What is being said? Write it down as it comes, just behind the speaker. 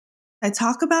I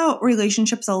talk about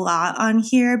relationships a lot on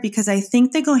here because I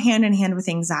think they go hand in hand with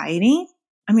anxiety.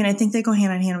 I think they go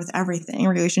hand in hand with everything.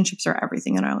 Relationships are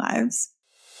everything in our lives.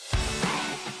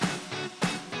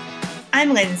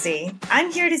 I'm Lindsay.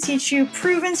 I'm here to teach you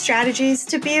proven strategies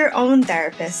to be your own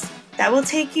therapist that will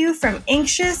take you from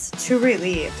anxious to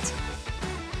relieved.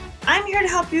 I'm here to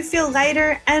help you feel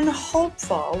lighter and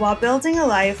hopeful while building a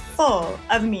life full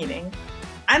of meaning.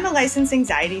 I'm a licensed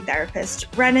anxiety therapist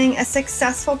running a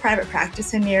successful private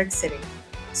practice in New York City.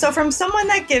 So from someone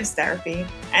that gives therapy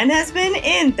and has been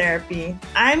in therapy,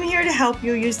 I'm here to help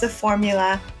you use the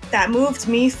formula that moved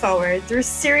me forward through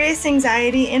serious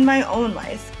anxiety in my own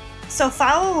life. So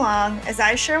follow along as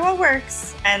I share what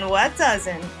works and what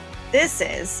doesn't. This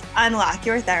is Unlock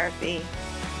Your Therapy.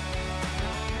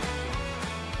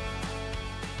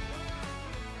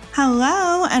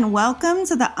 Hello, and welcome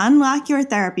to the Unlock Your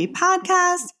Therapy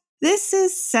podcast. This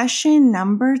is session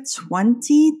number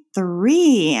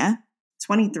 23.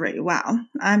 23. Wow,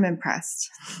 I'm impressed.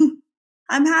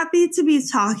 I'm happy to be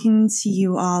talking to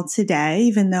you all today,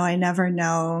 even though I never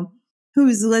know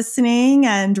who's listening,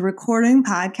 and recording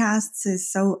podcasts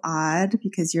is so odd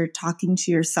because you're talking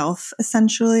to yourself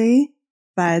essentially,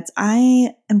 but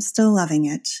I am still loving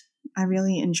it. I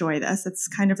really enjoy this. It's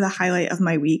kind of the highlight of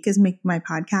my week is making my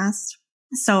podcast.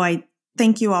 So I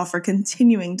thank you all for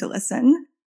continuing to listen.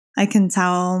 I can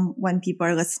tell when people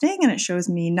are listening and it shows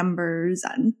me numbers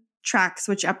and tracks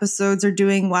which episodes are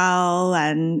doing well.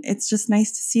 And it's just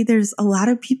nice to see there's a lot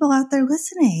of people out there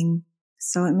listening.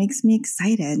 So it makes me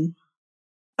excited.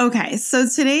 Okay, so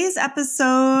today's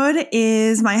episode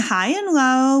is my high and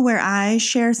low, where I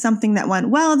share something that went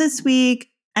well this week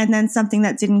and then something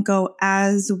that didn't go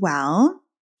as well,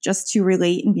 just to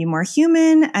relate and be more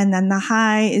human. And then the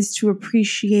high is to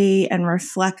appreciate and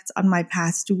reflect on my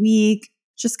past week,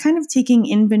 just kind of taking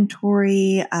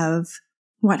inventory of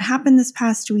what happened this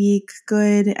past week,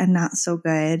 good and not so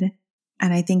good.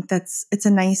 And I think it's a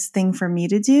nice thing for me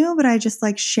to do, but I just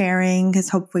like sharing because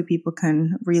hopefully people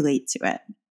can relate to it.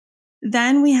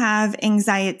 Then we have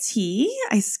anxiety.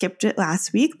 I skipped it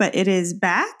last week, but it is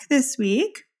back this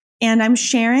week. And I'm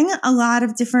sharing a lot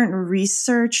of different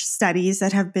research studies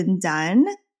that have been done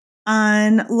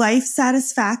on life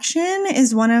satisfaction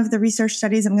is one of the research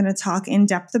studies I'm going to talk in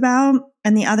depth about.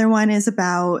 And the other one is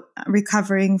about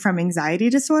recovering from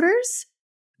anxiety disorders,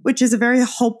 which is a very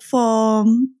hopeful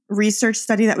research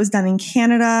study that was done in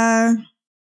Canada.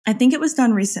 I think it was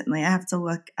done recently. I have to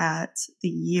look at the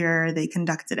year they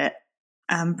conducted it.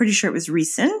 I'm pretty sure it was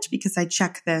recent because I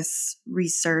checked this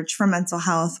research from Mental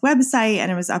Health website and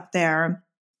it was up there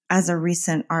as a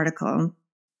recent article.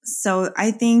 So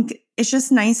I think it's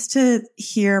just nice to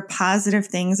hear positive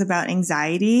things about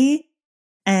anxiety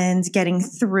and getting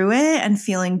through it and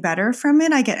feeling better from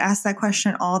it. I get asked that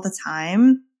question all the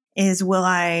time is, will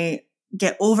I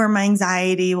get over my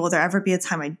anxiety? Will there ever be a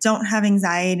time I don't have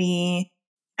anxiety?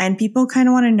 And people kind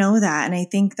of want to know that. And I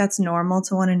think that's normal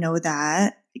to want to know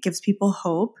that. It gives people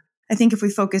hope. I think if we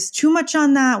focus too much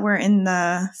on that, we're in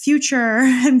the future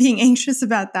and being anxious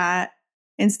about that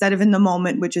instead of in the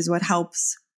moment, which is what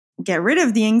helps get rid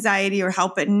of the anxiety or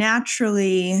help it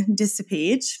naturally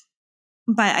dissipate.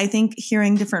 But I think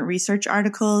hearing different research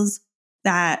articles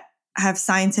that have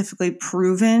scientifically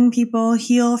proven people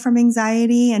heal from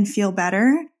anxiety and feel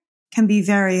better can be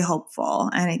very hopeful.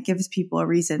 And it gives people a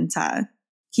reason to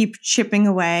keep chipping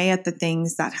away at the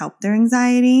things that help their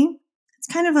anxiety.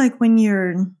 It's kind of like when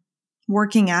you're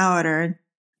working out or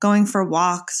going for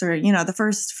walks or, the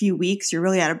first few weeks, you're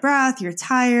really out of breath, you're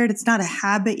tired. It's not a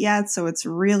habit yet. So it's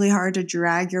really hard to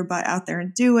drag your butt out there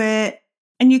and do it.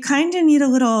 And you kind of need a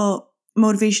little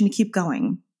motivation to keep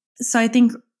going. So I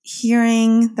think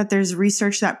hearing that there's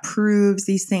research that proves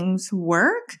these things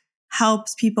work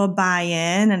helps people buy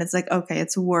in. And it's like, okay,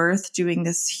 it's worth doing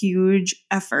this huge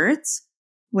effort,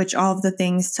 which all of the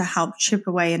things to help chip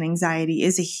away at anxiety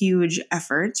is a huge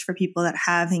effort for people that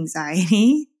have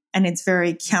anxiety. And it's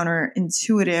very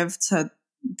counterintuitive to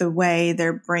the way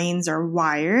their brains are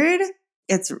wired.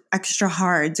 It's extra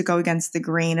hard to go against the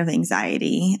grain of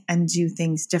anxiety and do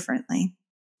things differently.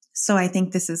 So I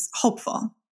think this is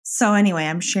hopeful. So anyway,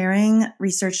 I'm sharing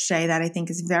research today that I think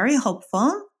is very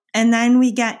hopeful. And then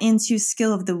we get into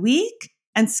skill of the week.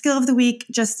 And skill of the week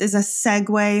just is a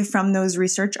segue from those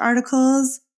research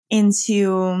articles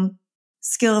into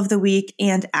skill of the week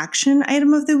and action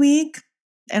item of the week.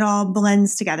 It all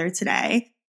blends together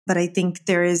today. But I think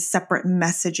there is separate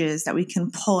messages that we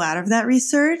can pull out of that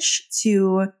research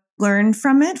to learn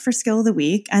from it for skill of the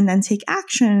week and then take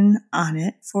action on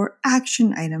it for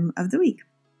action item of the week.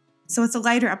 So it's a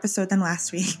lighter episode than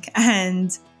last week.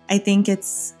 And I think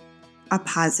it's a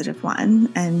positive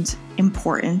one and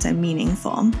important and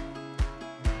meaningful.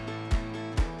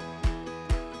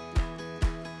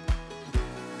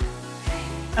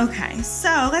 Okay,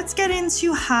 so let's get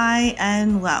into high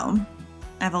and low.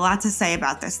 I have a lot to say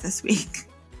about this week.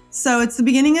 So it's the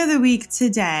beginning of the week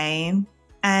today,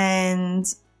 and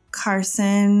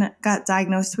Carson got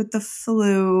diagnosed with the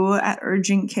flu at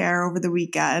urgent care over the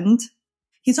weekend.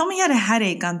 He told me he had a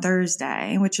headache on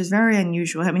Thursday, which is very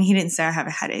unusual. I mean, he didn't say I have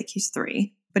a headache. He's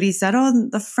 3. But he said, oh,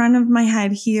 the front of my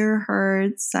head here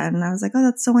hurts. And I was like, oh,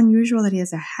 that's so unusual that he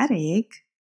has a headache.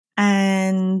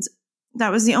 And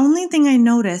that was the only thing I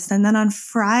noticed. And then on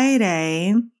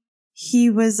Friday, he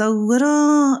was a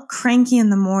little cranky in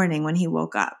the morning when he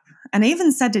woke up. And I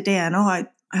even said to Dan, oh,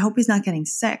 I hope he's not getting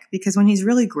sick, because when he's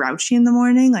really grouchy in the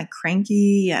morning, like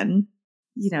cranky and,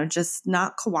 just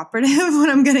not cooperative when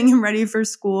I'm getting him ready for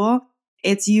school,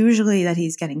 it's usually that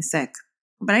he's getting sick.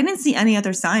 But I didn't see any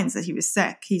other signs that he was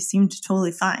sick. He seemed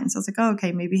totally fine. So I was like, oh,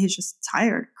 okay, maybe he's just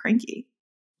tired, cranky.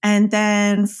 And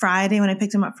then Friday, when I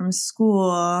picked him up from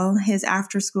school, his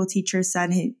after-school teacher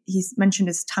said he mentioned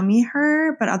his tummy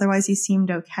hurt, but otherwise he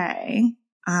seemed okay.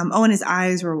 And his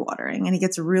eyes were watering, and he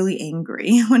gets really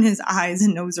angry when his eyes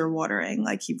and nose are watering.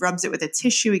 Like, he rubs it with a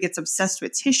tissue. He gets obsessed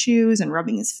with tissues and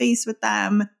rubbing his face with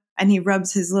them. And he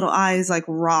rubs his little eyes like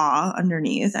raw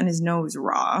underneath and his nose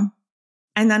raw.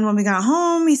 And then when we got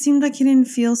home, he seemed like he didn't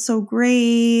feel so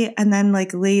great. And then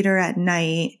like later at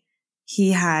night,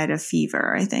 he had a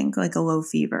fever, I think, like a low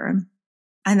fever.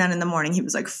 And then in the morning, he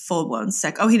was like full blown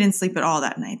sick. Oh, he didn't sleep at all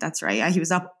that night. That's right. Yeah, he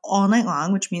was up all night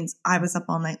long, which means I was up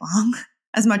all night long.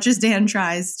 As much as Dan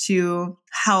tries to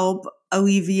help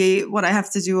alleviate what I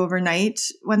have to do overnight,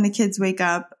 when the kids wake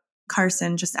up,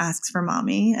 Carson just asks for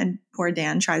mommy. And poor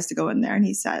Dan tries to go in there and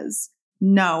he says,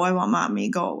 no, I want mommy,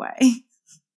 go away.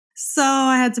 So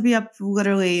I had to be up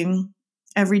literally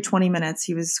every 20 minutes.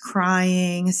 He was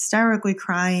crying, hysterically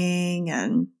crying,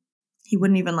 and he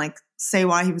wouldn't even like say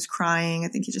why he was crying. I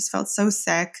think he just felt so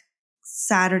sick.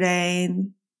 Saturday,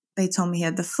 they told me he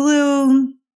had the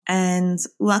flu. And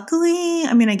luckily,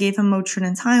 I gave him Motrin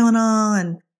and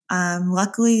Tylenol, and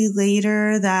luckily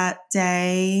later that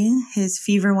day, his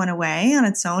fever went away on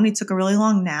its own. He took a really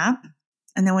long nap.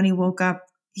 And then when he woke up,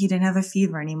 he didn't have a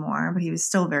fever anymore, but he was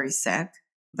still very sick.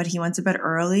 But he went to bed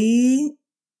early,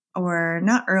 or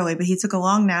not early, but he took a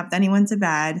long nap. Then he went to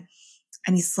bed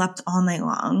and he slept all night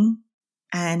long,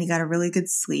 and he got a really good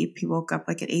sleep. He woke up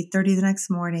like at 8:30 the next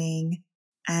morning,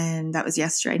 and that was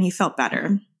yesterday, and he felt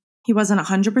better. He wasn't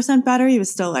 100% better. He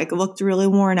was still like looked really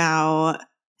worn out.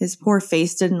 His poor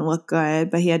face didn't look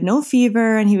good, but he had no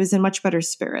fever and he was in much better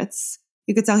spirits.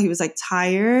 You could tell he was like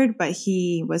tired, but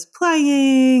he was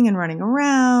playing and running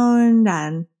around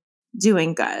and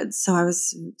doing good. So I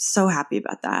was so happy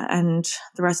about that. And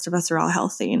the rest of us are all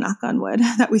healthy, knock on wood,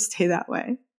 that we stay that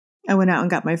way. I went out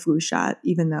and got my flu shot,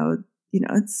 even though,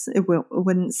 it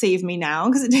wouldn't save me now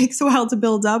because it takes a while to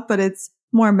build up, but it's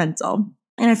more mental.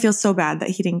 And I feel so bad that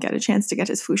he didn't get a chance to get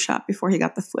his flu shot before he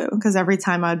got the flu, because every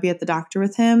time I would be at the doctor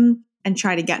with him and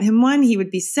try to get him one, he would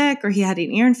be sick, or he had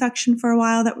an ear infection for a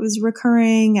while that was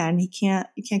recurring, and you can't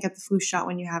get the flu shot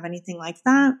when you have anything like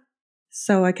that.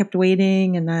 So I kept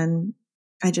waiting, and then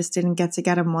I just didn't get to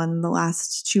get him one the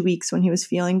last 2 weeks when he was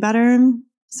feeling better.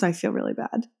 So I feel really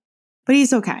bad. But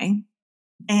he's okay.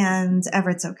 And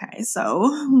Everett's okay.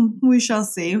 So we shall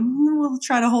see. We'll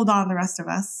try to hold on, the rest of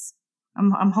us.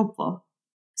 I'm hopeful.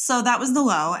 So that was the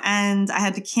low, and I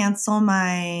had to cancel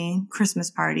my Christmas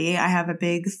party. I have a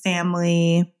big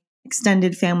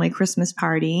extended family Christmas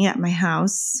party at my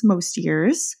house most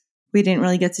years. We didn't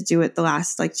really get to do it the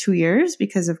last 2 years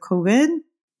because of COVID.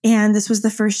 And this was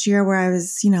the first year where I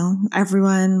was,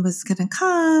 everyone was going to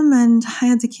come, and I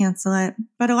had to cancel it.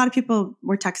 But a lot of people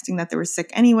were texting that they were sick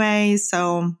anyway,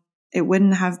 so it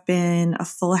wouldn't have been a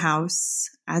full house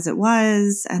as it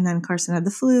was. And then Carson had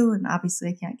the flu, and obviously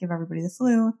I can't give everybody the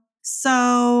flu.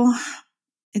 So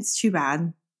it's too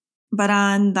bad. But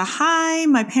on the high,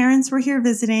 my parents were here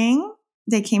visiting.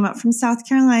 They came up from South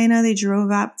Carolina. They drove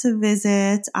up to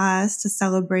visit us to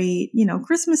celebrate,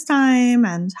 Christmas time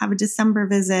and have a December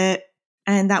visit.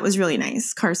 And that was really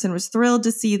nice. Carson was thrilled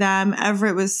to see them.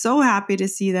 Everett was so happy to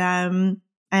see them.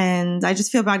 And I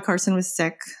just feel bad Carson was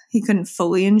sick. He couldn't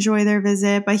fully enjoy their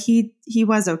visit, but he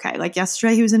was okay. Like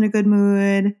yesterday, he was in a good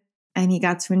mood and he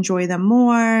got to enjoy them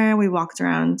more. We walked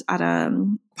around at a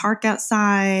park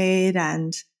outside,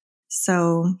 and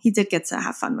so he did get to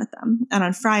have fun with them. And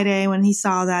on Friday, when he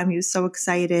saw them, he was so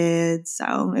excited.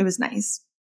 So it was nice.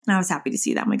 And I was happy to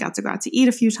see them. We got to go out to eat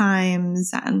a few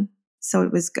times, and so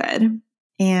it was good.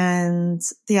 And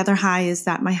the other high is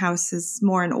that my house is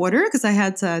more in order because I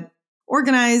had to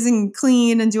organize and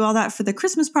clean and do all that for the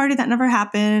Christmas party. That never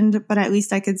happened, but at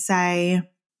least I could say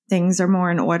things are more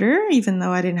in order, even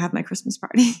though I didn't have my Christmas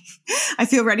party. I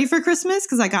feel ready for Christmas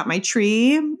because I got my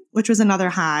tree, which was another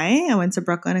high. I went to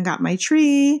Brooklyn and got my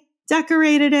tree,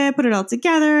 decorated it, put it all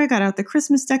together, got out the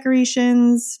Christmas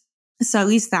decorations. So at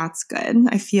least that's good.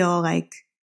 I feel like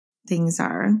things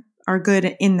are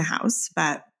good in the house,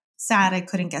 but sad I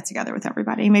couldn't get together with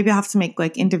everybody. Maybe I'll have to make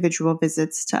like individual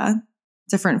visits to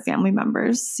different family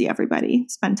members, see everybody,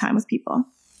 spend time with people.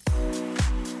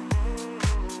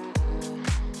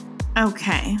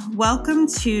 Okay, welcome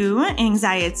to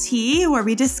Anxiety, where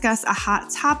we discuss a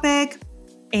hot topic,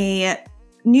 a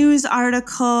news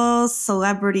article,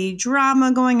 celebrity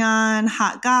drama going on,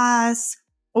 hot goss,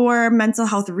 or mental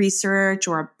health research,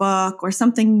 or a book, or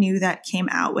something new that came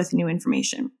out with new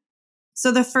information.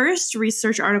 So the first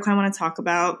research article I want to talk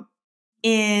about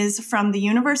is from the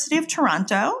University of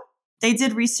Toronto. They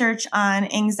did research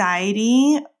on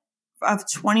anxiety of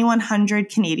 2,100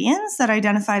 Canadians that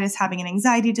identified as having an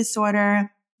anxiety disorder.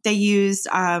 They used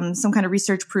some kind of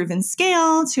research-proven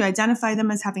scale to identify them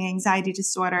as having anxiety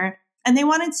disorder. And they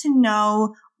wanted to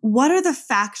know, what are the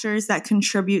factors that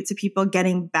contribute to people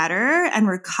getting better and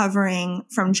recovering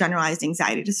from generalized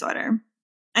anxiety disorder?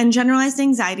 And generalized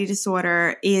anxiety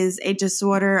disorder is a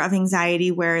disorder of anxiety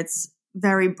where it's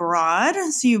very broad.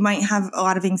 So you might have a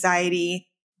lot of anxiety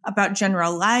about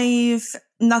general life,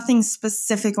 nothing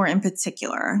specific or in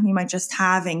particular. You might just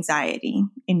have anxiety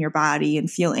in your body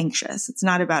and feel anxious. It's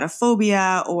not about a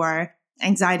phobia or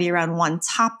anxiety around one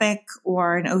topic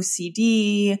or an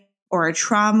OCD or a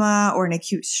trauma or an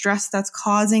acute stress that's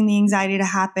causing the anxiety to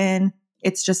happen.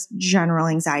 It's just general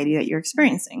anxiety that you're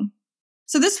experiencing.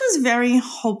 So this was very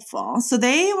hopeful. So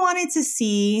they wanted to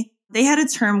see, they had a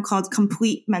term called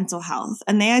complete mental health,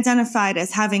 and they identified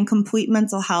as having complete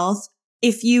mental health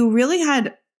if you really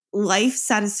had life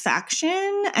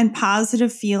satisfaction and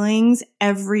positive feelings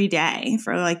every day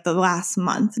for like the last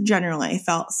month, generally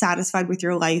felt satisfied with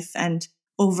your life and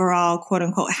overall, quote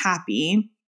unquote, happy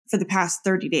for the past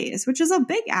 30 days, which is a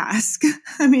big ask.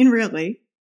 I mean, really.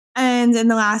 And in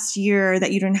the last year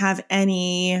that you didn't have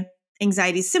any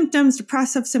anxiety symptoms,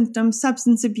 depressive symptoms,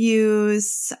 substance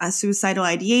abuse, suicidal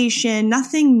ideation,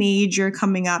 nothing major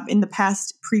coming up in the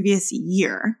past previous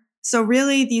year. So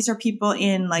really, these are people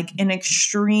in like an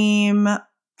extreme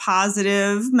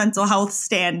positive mental health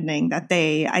standing that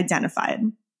they identified.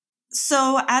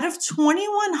 So out of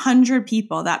 2,100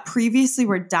 people that previously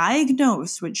were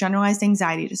diagnosed with generalized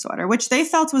anxiety disorder, which they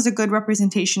felt was a good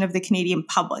representation of the Canadian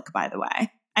public, by the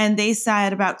way, and they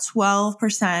said about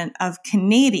 12% of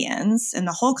Canadians in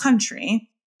the whole country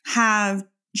have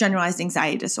generalized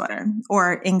anxiety disorder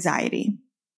or anxiety.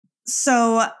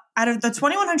 So out of the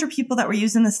 2,100 people that were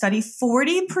used in the study,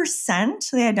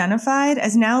 40% they identified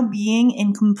as now being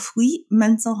in complete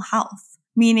mental health,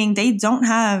 meaning they don't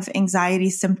have anxiety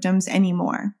symptoms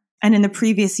anymore. And in the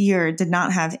previous year, did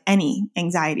not have any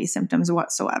anxiety symptoms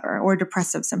whatsoever or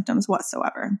depressive symptoms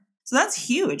whatsoever. So that's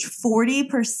huge.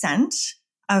 40%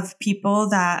 of people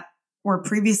that were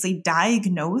previously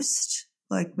diagnosed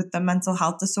like with the mental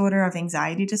health disorder of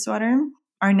anxiety disorder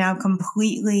are now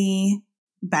completely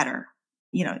better,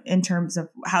 in terms of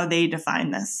how they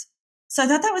define this. So I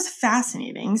thought that was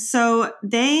fascinating. So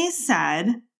they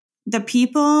said the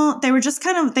people, they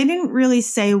didn't really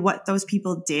say what those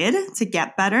people did to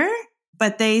get better,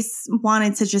 but they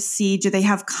wanted to just see, do they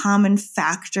have common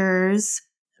factors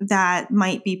that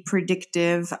might be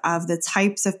predictive of the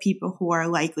types of people who are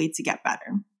likely to get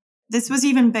better? This was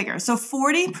even bigger. So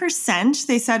 40%,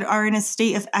 they said, are in a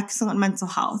state of excellent mental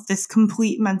health, this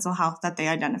complete mental health that they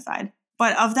identified.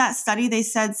 But of that study, they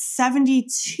said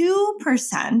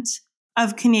 72%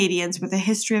 of Canadians with a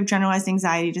history of generalized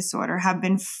anxiety disorder have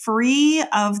been free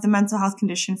of the mental health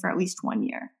condition for at least 1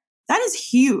 year. That is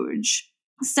huge.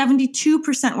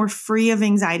 72% were free of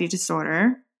anxiety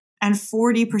disorder, and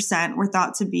 40% were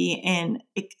thought to be in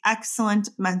excellent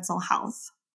mental health.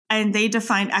 And they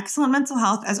defined excellent mental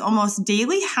health as almost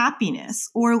daily happiness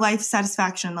or life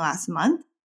satisfaction in the last month.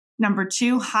 Number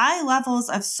 2, high levels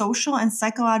of social and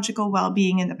psychological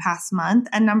well-being in the past month.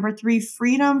 And number 3,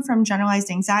 freedom from generalized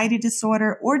anxiety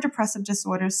disorder or depressive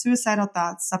disorder, suicidal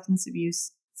thoughts, substance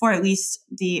abuse for at least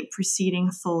the preceding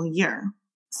full year.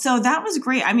 So that was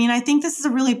great. I mean, I think this is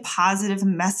a really positive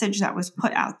message that was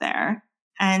put out there.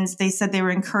 And they said they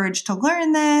were encouraged to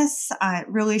learn this. It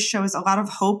really shows a lot of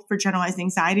hope for generalized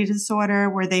anxiety disorder,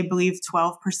 where they believe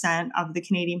 12% of the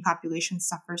Canadian population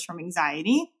suffers from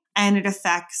anxiety. And it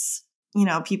affects,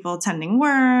 people attending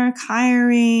work,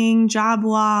 hiring, job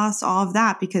loss, all of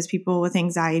that, because people with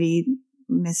anxiety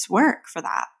miss work for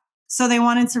that. So they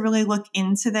wanted to really look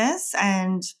into this,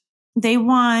 and they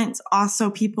want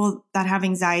also people that have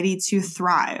anxiety to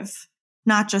thrive,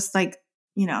 not just like,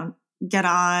 get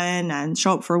on and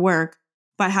show up for work,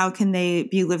 but how can they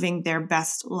be living their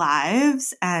best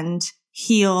lives and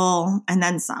heal and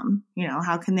then some?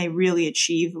 How can they really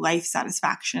achieve life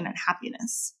satisfaction and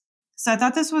happiness? So I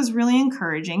thought this was really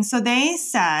encouraging. So they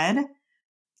said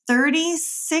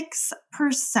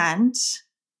 36%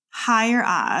 higher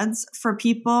odds for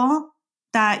people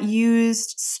that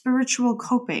used spiritual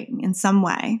coping in some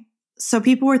way. So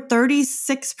people were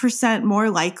 36% more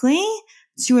likely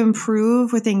to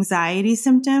improve with anxiety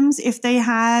symptoms if they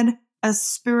had a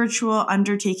spiritual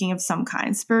undertaking of some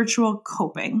kind, spiritual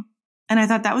coping. And I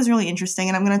thought that was really interesting.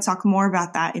 And I'm going to talk more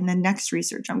about that in the next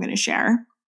research I'm going to share.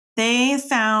 They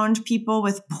found people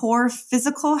with poor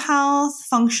physical health,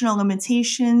 functional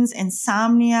limitations,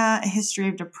 insomnia, a history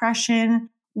of depression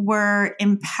were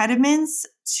impediments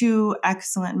to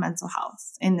excellent mental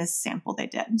health in this sample they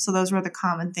did. So those were the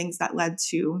common things that led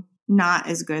to not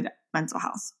as good mental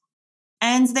health.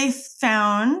 And they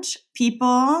found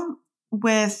people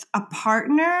with a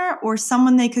partner or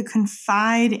someone they could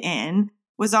confide in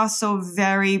was also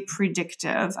very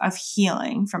predictive of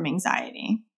healing from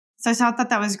anxiety. So I thought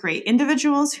that was great.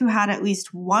 Individuals who had at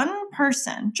least one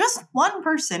person, just one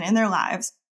person in their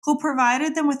lives, who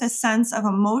provided them with a sense of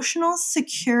emotional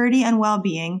security and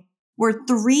well-being were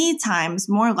 3 times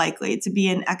more likely to be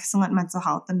in excellent mental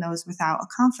health than those without a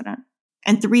confidant.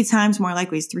 And 3 times more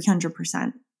likely is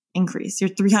 300% increase. You're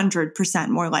 300%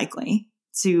 more likely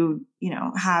to,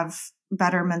 have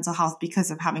better mental health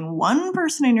because of having one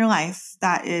person in your life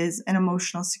that is an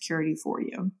emotional security for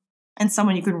you and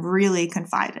someone you can really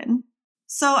confide in.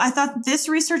 So I thought this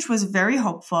research was very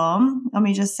hopeful. Let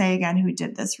me just say again who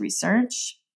did this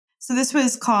research. So this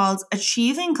was called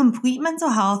Achieving Complete Mental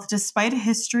Health Despite a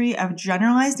History of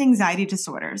Generalized Anxiety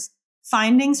Disorders,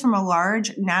 Findings from a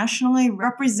Large Nationally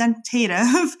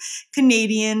Representative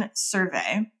Canadian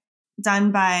Survey,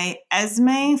 done by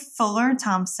Esme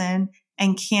Fuller-Thompson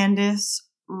and Candice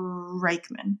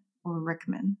Reichman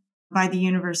by the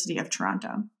University of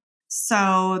Toronto.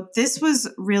 So this was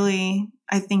really,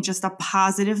 I think, just a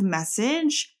positive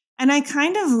message. And I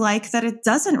kind of like that it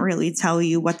doesn't really tell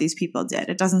you what these people did.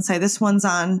 It doesn't say this one's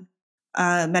on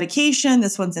medication,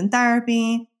 this one's in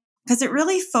therapy, because it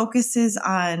really focuses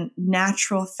on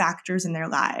natural factors in their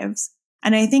lives.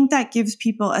 And I think that gives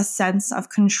people a sense of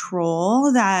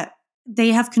control, that they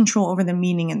have control over the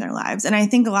meaning in their lives. And I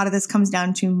think a lot of this comes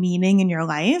down to meaning in your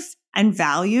life and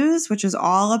values, which is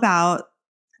all about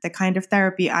the kind of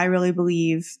therapy I really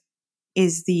believe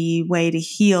is the way to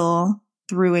heal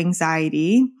through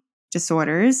anxiety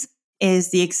disorders, is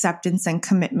the acceptance and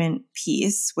commitment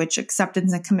piece, which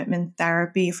acceptance and commitment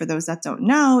therapy, for those that don't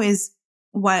know, is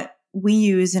what we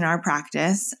use in our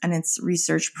practice. And it's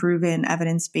research proven,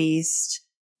 evidence-based,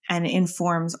 and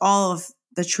informs all of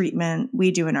the treatment we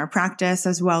do in our practice,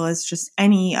 as well as just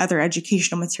any other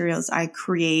educational materials I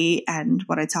create. And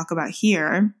what I talk about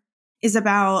here is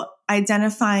about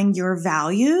identifying your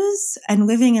values and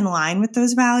living in line with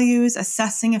those values,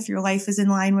 assessing if your life is in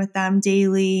line with them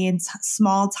daily in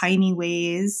small, tiny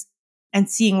ways, and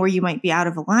seeing where you might be out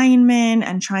of alignment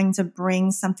and trying to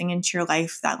bring something into your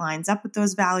life that lines up with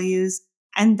those values.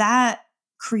 And that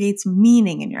creates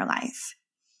meaning in your life.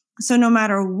 So no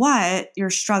matter what you're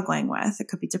struggling with, it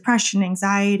could be depression,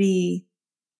 anxiety,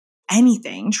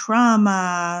 anything,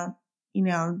 trauma,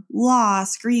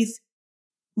 loss, grief,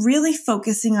 really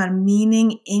focusing on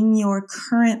meaning in your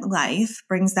current life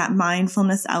brings that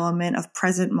mindfulness element of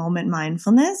present moment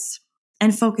mindfulness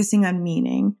and focusing on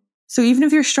meaning. So even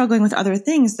if you're struggling with other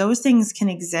things, those things can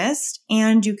exist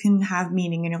and you can have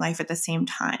meaning in your life at the same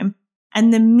time.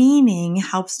 And the meaning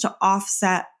helps to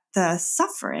offset the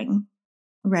suffering,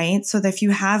 right? So that if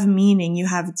you have meaning, you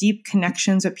have deep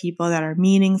connections with people that are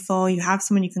meaningful, you have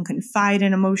someone you can confide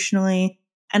in emotionally.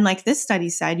 And like this study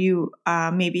said, you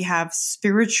maybe have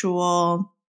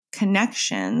spiritual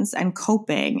connections and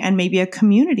coping and maybe a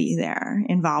community there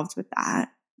involved with that.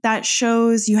 That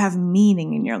shows you have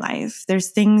meaning in your life.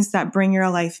 There's things that bring your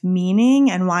life meaning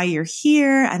and why you're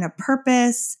here and a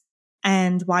purpose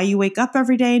and why you wake up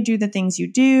every day, do the things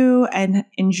you do and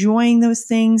enjoying those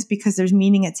things because there's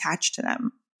meaning attached to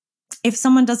them. If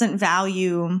someone doesn't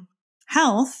value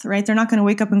health, right, they're not going to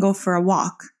wake up and go for a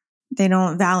walk. They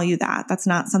don't value that. That's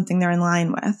not something they're in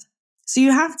line with. So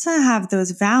you have to have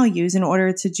those values in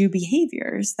order to do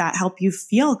behaviors that help you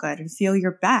feel good and feel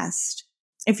your best.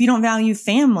 If you don't value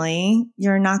family,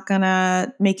 you're not going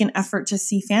to make an effort to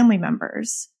see family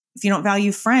members. If you don't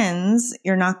value friends,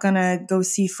 you're not going to go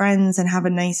see friends and have a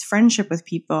nice friendship with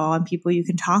people and people you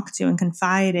can talk to and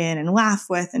confide in and laugh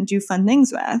with and do fun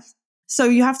things with. So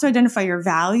you have to identify your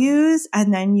values,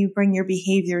 and then you bring your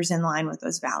behaviors in line with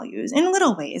those values in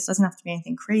little ways. It doesn't have to be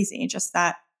anything crazy. Just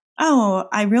that, oh,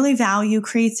 I really value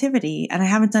creativity and I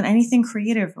haven't done anything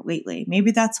creative lately.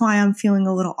 Maybe that's why I'm feeling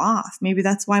a little off. Maybe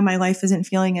that's why my life isn't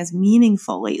feeling as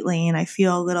meaningful lately and I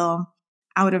feel a little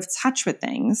out of touch with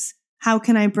things. How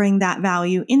can I bring that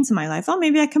value into my life? Oh,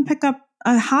 maybe I can pick up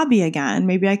a hobby again.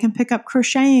 Maybe I can pick up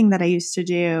crocheting that I used to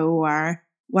do or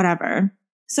whatever.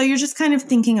 So you're just kind of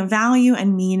thinking of value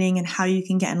and meaning and how you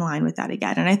can get in line with that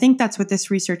again. And I think that's what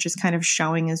this research is kind of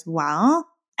showing as well.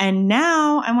 And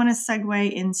now I want to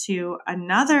segue into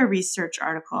another research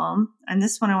article. And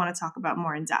this one I want to talk about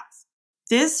more in depth.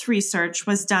 This research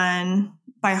was done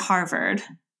by Harvard.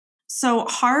 So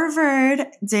Harvard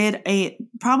did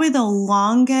probably the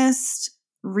longest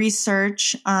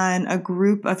research on a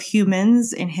group of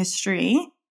humans in history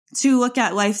to look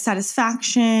at life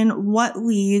satisfaction, what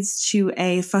leads to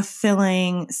a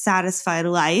fulfilling, satisfied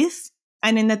life.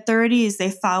 And in the 30s,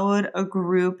 they followed a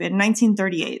group in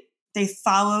 1938. They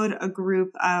followed a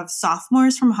group of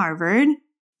sophomores from Harvard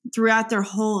throughout their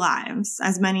whole lives,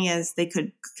 as many as they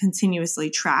could continuously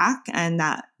track, and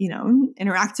that,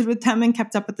 interacted with them and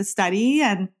kept up with the study.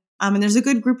 And there's a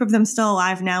good group of them still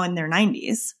alive now in their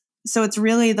 90s. So it's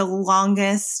really the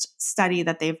longest study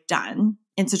that they've done,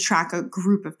 and to track a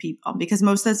group of people, because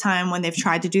most of the time when they've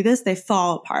tried to do this, they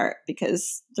fall apart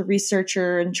because the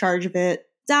researcher in charge of it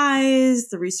dies.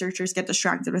 The researchers get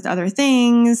distracted with other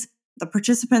things. The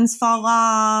participants fall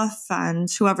off, and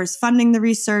whoever's funding the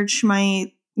research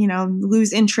might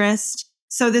lose interest.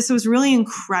 So this was really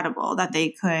incredible that they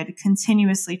could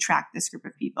continuously track this group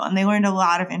of people. And they learned a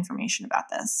lot of information about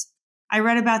this. I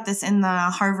read about this in the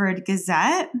Harvard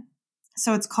Gazette.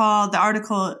 So it's called, the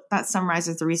article that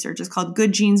summarizes the research is called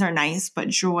Good Genes Are Nice, but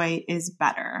Joy is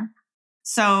Better.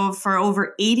 So for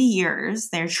over 80 years,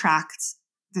 they tracked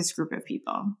this group of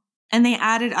people. And they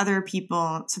added other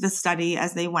people to the study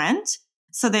as they went.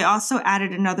 So they also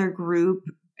added another group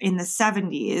in the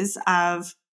 70s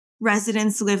of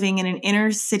residents living in an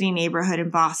inner city neighborhood in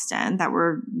Boston that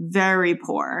were very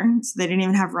poor. So they didn't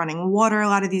even have running water. A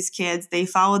lot of these kids, they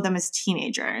followed them as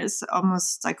teenagers,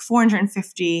 almost like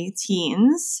 450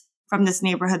 teens from this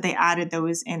neighborhood. They added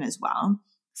those in as well.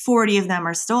 40 of them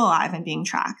are still alive and being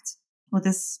tracked. Well,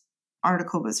 this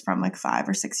article was from like 5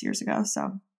 or 6 years ago.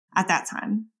 So at that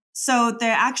time. So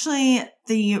they're actually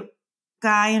the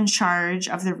guy in charge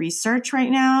of the research right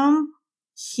now.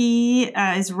 He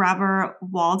is Robert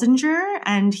Waldinger,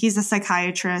 and he's a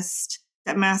psychiatrist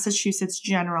at Massachusetts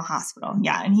General Hospital.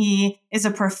 Yeah, and he is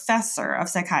a professor of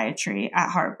psychiatry at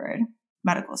Harvard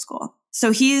Medical School.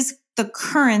 So he's the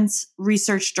current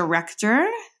research director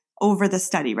over the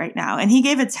study right now. And he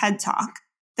gave a TED Talk.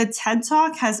 The TED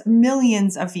Talk has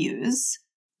millions of views.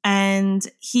 And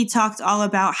he talked all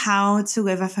about how to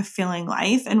live a fulfilling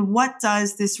life and what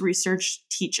does this research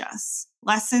teach us.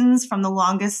 Lessons from the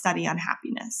Longest Study on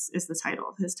Happiness is the title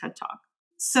of his TED Talk.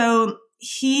 So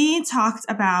he talked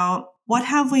about what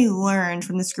have we learned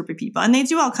from this group of people. And they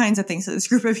do all kinds of things to this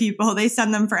group of people. They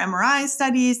send them for MRI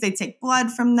studies. They take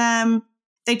blood from them.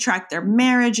 They track their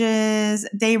marriages.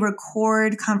 They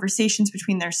record conversations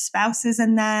between their spouses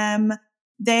and them.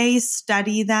 They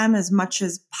study them as much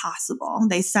as possible.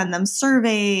 They send them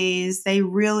surveys. They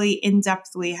really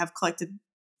in-depthly have collected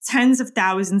tens of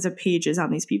thousands of pages on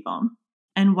these people.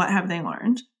 And what have they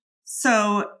learned?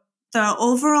 So the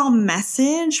overall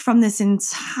message from this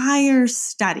entire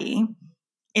study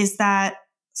is that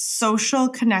social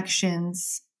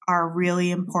connections are really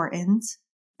important,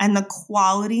 and the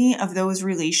quality of those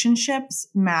relationships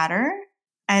matter.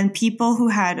 And people who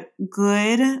had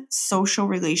good social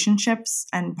relationships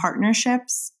and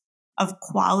partnerships of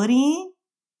quality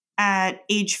at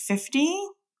age 50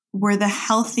 were the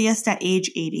healthiest at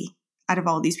age 80 out of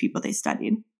all these people they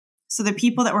studied. So the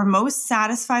people that were most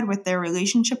satisfied with their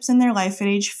relationships in their life at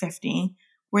age 50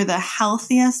 were the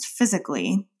healthiest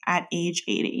physically at age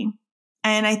 80.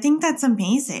 And I think that's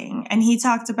amazing. And he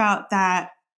talked about that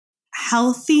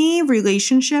healthy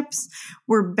relationships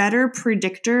were better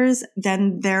predictors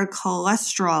than their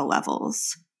cholesterol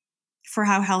levels for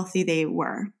how healthy they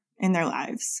were in their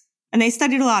lives. And they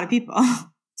studied a lot of people.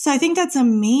 So I think that's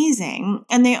amazing.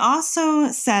 And they also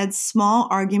said small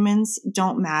arguments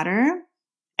don't matter.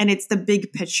 And it's the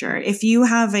big picture. If you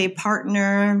have a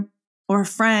partner or a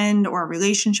friend or a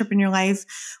relationship in your life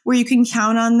where you can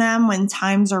count on them when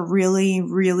times are really,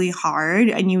 really hard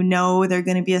and you know they're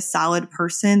going to be a solid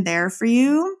person there for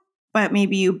you, but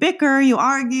maybe you bicker, you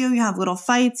argue, you have little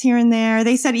fights here and there.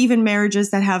 They said even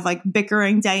marriages that have like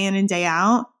bickering day in and day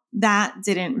out, that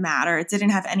didn't matter. It didn't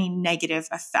have any negative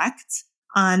effect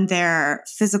on their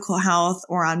physical health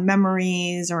or on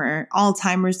memories or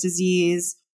Alzheimer's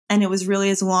disease. And it was really,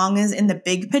 as long as in the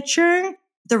big picture,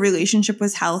 the relationship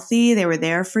was healthy. They were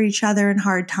there for each other in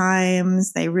hard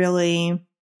times. They really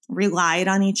relied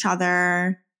on each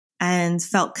other and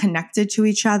felt connected to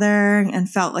each other and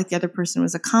felt like the other person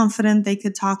was a confidant they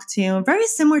could talk to. Very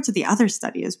similar to the other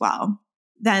study as well.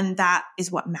 Then that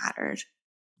is what mattered.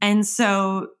 And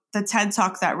so the TED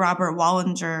Talk that Robert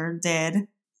Wallinger did,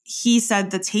 he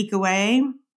said the takeaway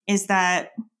is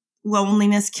that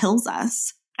loneliness kills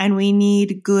us and we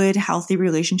need good, healthy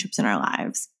relationships in our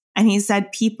lives. And he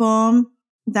said people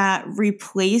that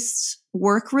replaced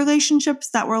work relationships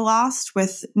that were lost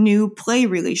with new play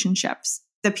relationships,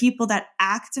 the people that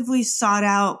actively sought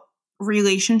out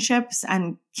relationships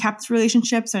and kept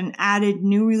relationships and added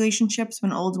new relationships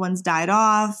when old ones died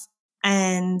off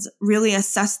and really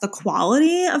assessed the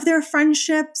quality of their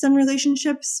friendships and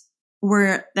relationships,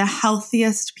 were the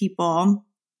healthiest people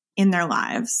in their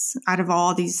lives out of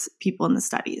all these people in the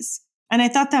studies. And I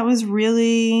thought that was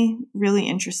really, really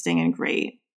interesting and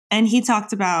great. And he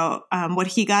talked about what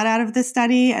he got out of this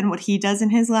study and what he does in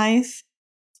his life.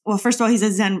 Well, first of all, he's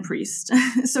a Zen priest.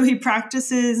 So he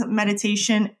practices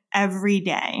meditation every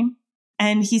day.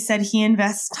 And he said he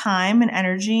invests time and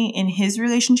energy in his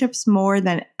relationships more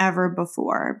than ever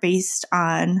before, based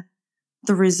on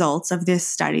the results of this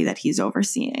study that he's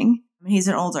overseeing. He's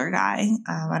an older guy.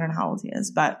 I don't know how old he is,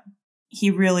 but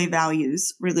he really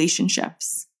values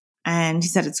relationships. And he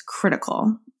said it's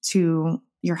critical to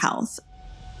your health.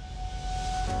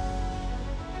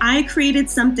 I created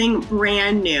something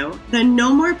brand new, the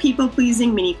No More People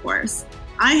Pleasing mini course.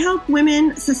 I help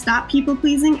women to stop people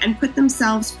pleasing and put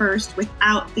themselves first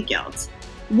without the guilt.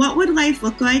 What would life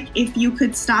look like if you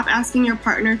could stop asking your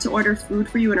partner to order food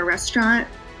for you in a restaurant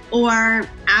or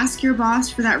ask your boss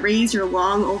for that raise you're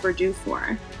long overdue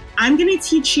for? I'm going to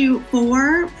teach you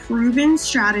 4 proven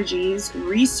strategies,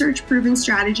 research-proven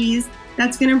strategies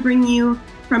that's going to bring you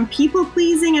from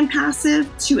people-pleasing and passive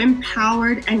to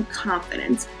empowered and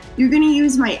confident. You're going to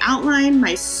use my outline,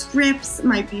 my scripts,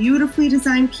 my beautifully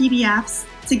designed PDFs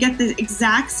to get the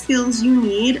exact skills you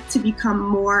need to become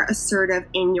more assertive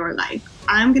in your life.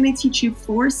 I'm going to teach you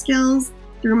 4 skills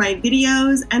through my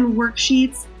videos and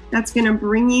worksheets that's going to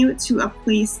bring you to a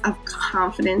place of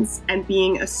confidence and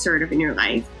being assertive in your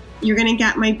life. You're going to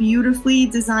get my beautifully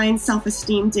designed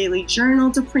self-esteem daily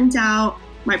journal to print out,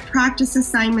 my practice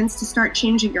assignments to start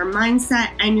changing your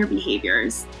mindset and your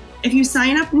behaviors. If you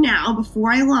sign up now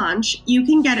before I launch, you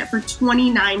can get it for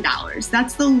 $29.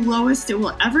 That's the lowest it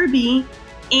will ever be.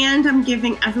 And I'm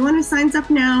giving everyone who signs up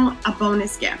now a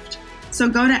bonus gift. So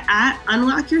go to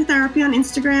 @UnlockYourTherapy on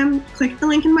Instagram, click the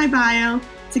link in my bio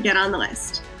to get on the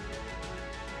list.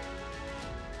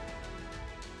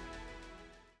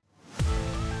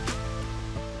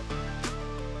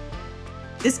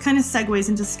 This kind of segues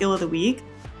into skill of the week.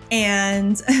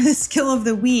 And the skill of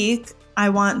the week, I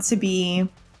want to be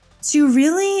to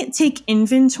really take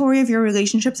inventory of your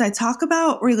relationships. I talk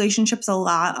about relationships a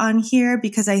lot on here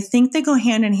because I think they go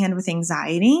hand in hand with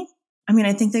anxiety. I mean,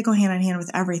 I think they go hand in hand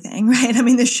with everything, right? I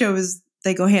mean, this shows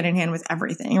they go hand in hand with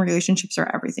everything. Relationships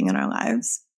are everything in our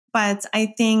lives. But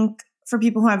I think for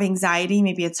people who have anxiety,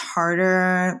 maybe it's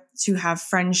harder to have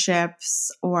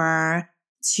friendships or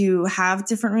to have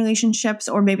different relationships,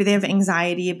 or maybe they have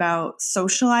anxiety about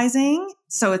socializing.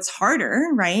 So it's harder,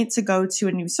 right, to go to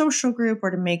a new social group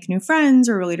or to make new friends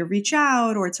or really to reach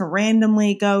out or to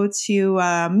randomly go to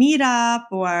a meetup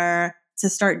or to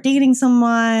start dating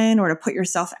someone or to put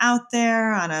yourself out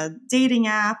there on a dating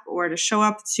app or to show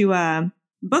up to a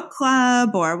book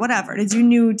club or whatever, to do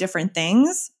new different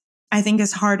things. I think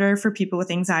is harder for people with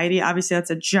anxiety. Obviously,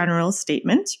 that's a general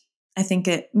statement. I think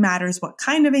it matters what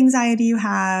kind of anxiety you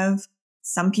have.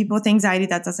 Some people with anxiety,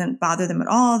 that doesn't bother them at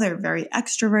all. They're very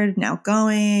extroverted and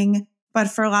outgoing. But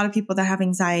for a lot of people that have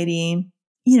anxiety,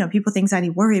 people with anxiety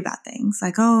worry about things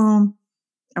like, oh,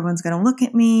 everyone's going to look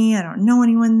at me. I don't know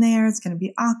anyone there. It's going to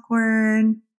be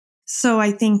awkward. So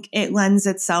I think it lends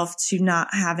itself to not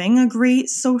having a great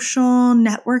social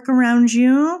network around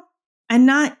you and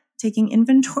not taking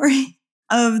inventory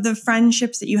of the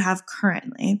friendships that you have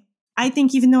currently. I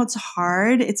think even though it's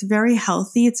hard, it's very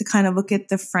healthy to kind of look at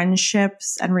the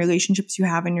friendships and relationships you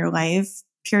have in your life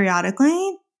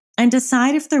periodically and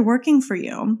decide if they're working for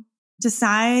you.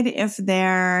 Decide if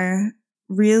they're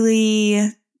really,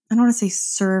 I don't want to say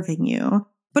serving you,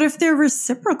 but if they're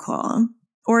reciprocal,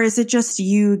 or is it just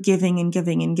you giving and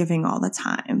giving and giving all the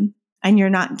time? and you're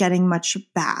not getting much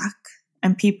back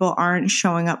and people aren't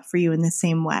showing up for you in the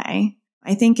same way.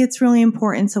 I think it's really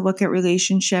important to look at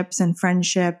relationships and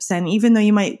friendships. And even though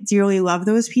you might dearly love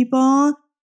those people,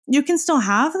 you can still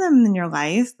have them in your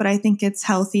life. But I think it's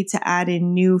healthy to add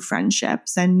in new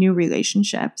friendships and new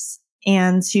relationships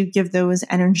and to give those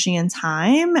energy and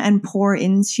time and pour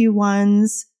into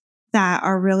ones that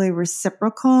are really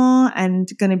reciprocal and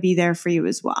going to be there for you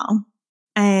as well.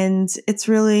 And it's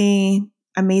really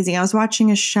amazing. I was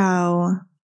watching a show,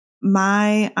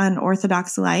 My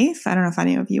Unorthodox Life. I don't know if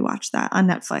any of you watched that on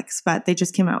Netflix, but they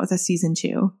just came out with a season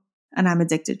 2 and I'm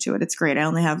addicted to it. It's great. I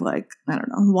only have 1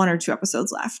 or 2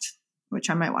 episodes left, which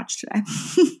I might watch today.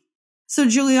 So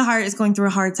Julia Hart is going through a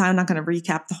hard time. I'm not going to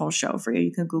recap the whole show for you.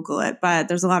 You can Google it, but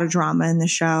there's a lot of drama in the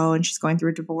show and she's going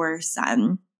through a divorce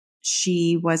and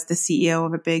she was the CEO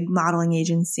of a big modeling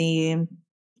agency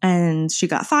and she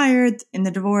got fired in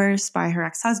the divorce by her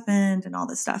ex-husband and all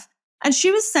this stuff. And she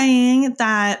was saying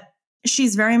that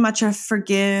she's very much a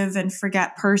forgive and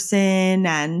forget person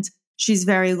and she's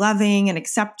very loving and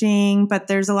accepting, but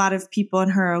there's a lot of people in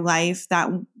her life that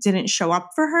didn't show up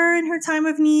for her in her time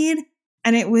of need.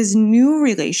 And it was new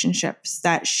relationships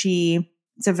that she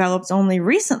developed only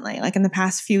recently, like in the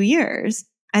past few years.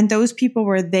 And those people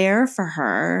were there for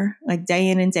her, like day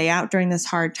in and day out during this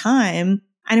hard time.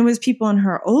 And it was people in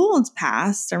her old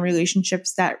past and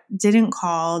relationships that didn't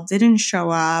call, didn't show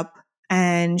up.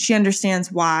 And she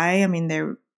understands why. I mean, they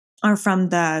are from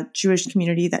the Jewish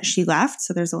community that she left.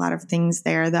 So there's a lot of things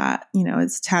there that,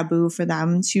 it's taboo for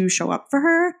them to show up for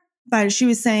her. But she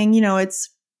was saying, it's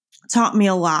taught me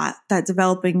a lot that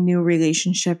developing new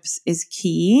relationships is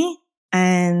key.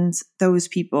 And those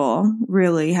people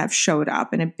really have showed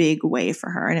up in a big way for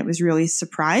her. And it was really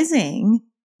surprising.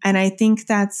 And I think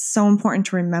that's so important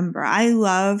to remember. I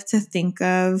love to think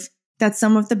of that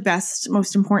some of the best,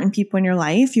 most important people in your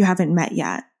life you haven't met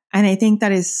yet. And I think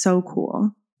that is so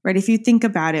cool, right? If you think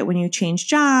about it, when you change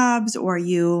jobs or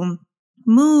you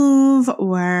move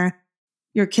or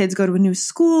your kids go to a new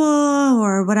school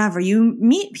or whatever, you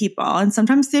meet people and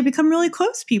sometimes they become really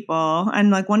close people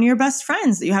and like one of your best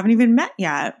friends that you haven't even met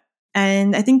yet.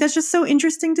 And I think that's just so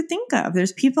interesting to think of.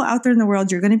 There's people out there in the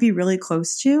world you're going to be really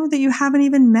close to that you haven't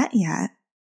even met yet.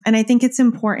 And I think it's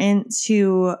important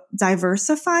to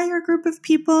diversify your group of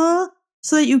people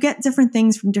so that you get different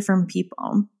things from different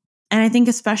people. And I think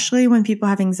especially when people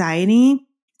have anxiety,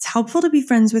 it's helpful to be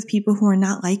friends with people who are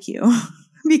not like you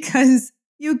because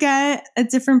you get a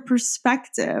different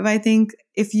perspective. I think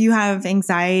if you have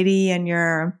anxiety and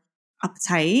you're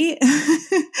uptight,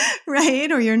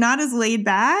 right? Or you're not as laid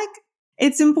back,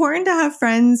 it's important to have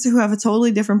friends who have a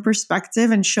totally different perspective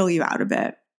and chill you out a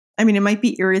bit. I mean, it might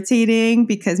be irritating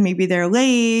because maybe they're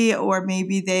late or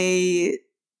maybe they,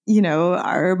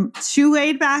 are too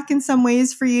laid back in some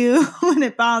ways for you when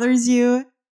it bothers you.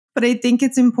 But I think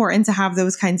it's important to have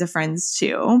those kinds of friends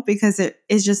too, because it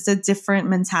is just a different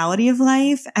mentality of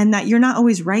life and that you're not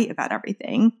always right about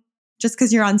everything. Just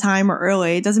because you're on time or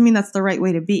early doesn't mean that's the right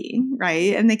way to be,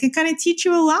 right? And they can kind of teach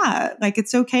you a lot. Like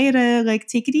it's okay to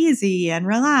take it easy and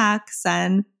relax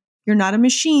and you're not a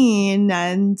machine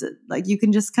and you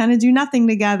can just kind of do nothing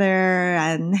together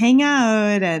and hang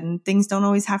out and things don't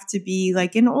always have to be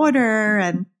in order.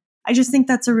 And I just think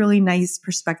that's a really nice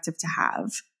perspective to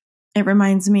have. It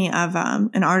reminds me of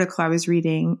an article I was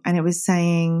reading and it was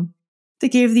saying, they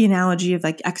gave the analogy of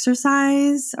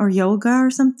exercise or yoga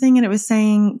or something. And it was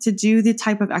saying to do the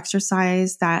type of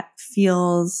exercise that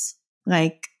feels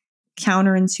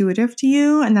counterintuitive to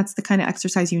you. And that's the kind of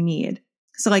exercise you need.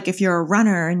 So if you're a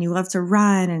runner and you love to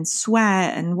run and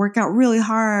sweat and work out really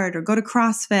hard or go to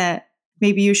CrossFit,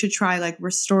 maybe you should try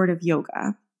restorative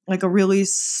yoga, a really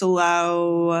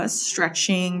slow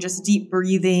stretching, just deep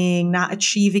breathing, not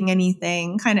achieving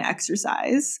anything kind of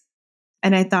exercise.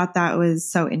 And I thought that was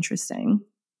so interesting.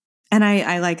 And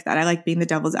I like that. I like being the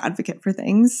devil's advocate for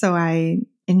things. So I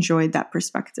enjoyed that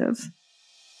perspective.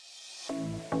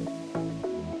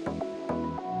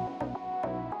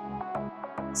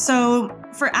 So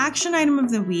for action item of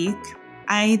the week,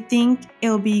 I think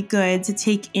it'll be good to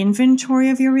take inventory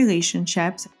of your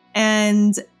relationships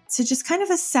and to just kind of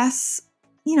assess,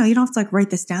 you don't have to write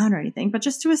this down or anything, but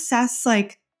just to assess,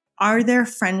 are there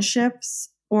friendships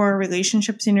or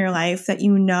relationships in your life that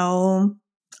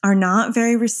are not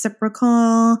very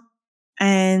reciprocal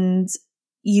and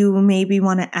you maybe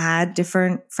want to add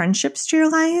different friendships to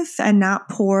your life and not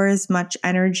pour as much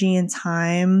energy and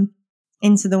time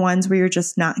into the ones where you're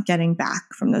just not getting back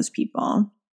from those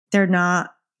people. They're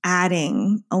not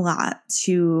adding a lot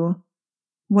to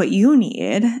what you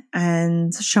need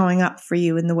and showing up for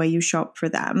you in the way you show up for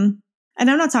them. And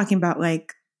I'm not talking about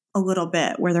a little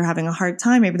bit where they're having a hard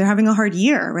time. Maybe they're having a hard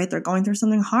year, right? They're going through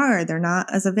something hard. They're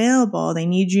not as available. They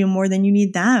need you more than you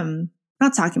need them. I'm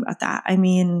not talking about that. I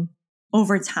mean,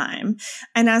 over time.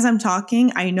 And as I'm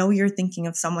talking, I know you're thinking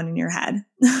of someone in your head.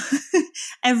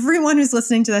 Everyone who's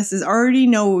listening to this already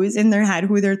knows in their head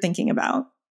who they're thinking about.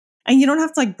 And you don't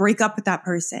have to like break up with that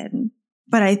person.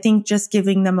 But I think just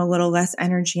giving them a little less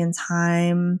energy and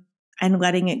time and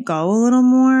letting it go a little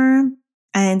more.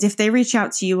 And if they reach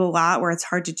out to you a lot where it's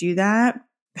hard to do that,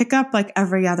 pick up like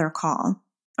every other call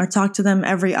or talk to them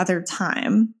every other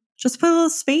time. Just put a little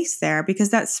space there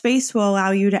because that space will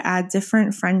allow you to add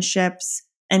different friendships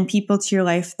and people to your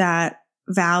life that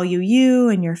value you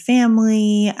and your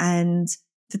family and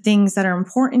the things that are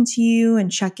important to you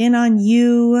and check in on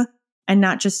you and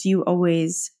not just you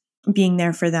always being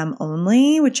there for them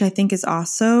only, which I think is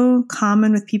also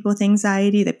common with people with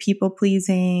anxiety, the people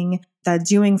pleasing, the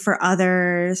doing for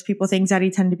others. People with anxiety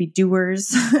tend to be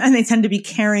doers and they tend to be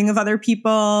caring of other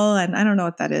people. And I don't know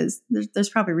what that is. There's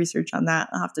probably research on that.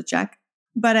 I'll have to check.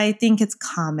 But I think it's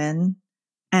common.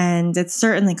 And it's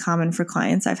certainly common for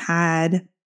clients I've had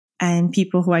and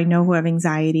people who I know who have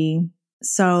anxiety.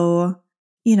 So,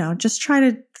 just try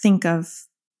to think of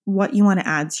what you want to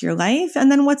add to your life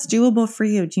and then what's doable for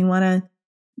you. Do you want to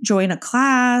join a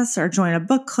class or join a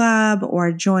book club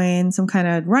or join some kind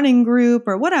of running group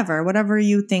or whatever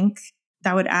you think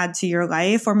that would add to your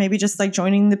life, or maybe just like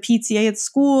joining the PTA at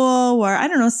school or I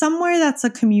don't know, somewhere that's a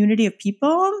community of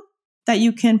people that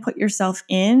you can put yourself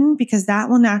in because that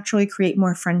will naturally create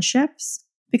more friendships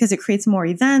because it creates more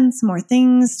events, more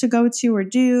things to go to or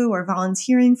do or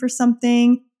volunteering for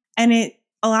something. And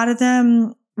a lot of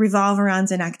them revolve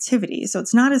around an activity. So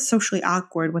it's not as socially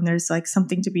awkward when there's like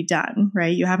something to be done,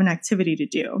 right? You have an activity to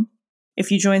do.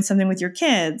 If you join something with your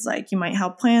kids, like you might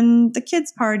help plan the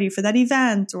kids' party for that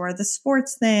event or the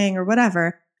sports thing or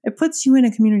whatever. It puts you in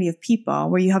a community of people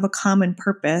where you have a common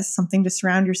purpose, something to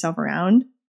surround yourself around.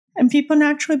 And people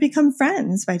naturally become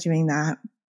friends by doing that.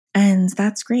 And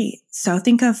that's great. So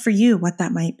think of for you what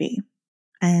that might be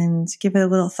and give it a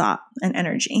little thought and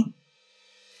energy.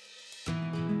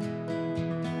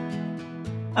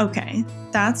 Okay,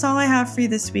 that's all I have for you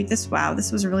this week. This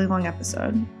was a really long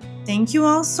episode. Thank you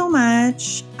all so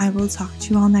much. I will talk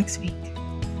to you all next week.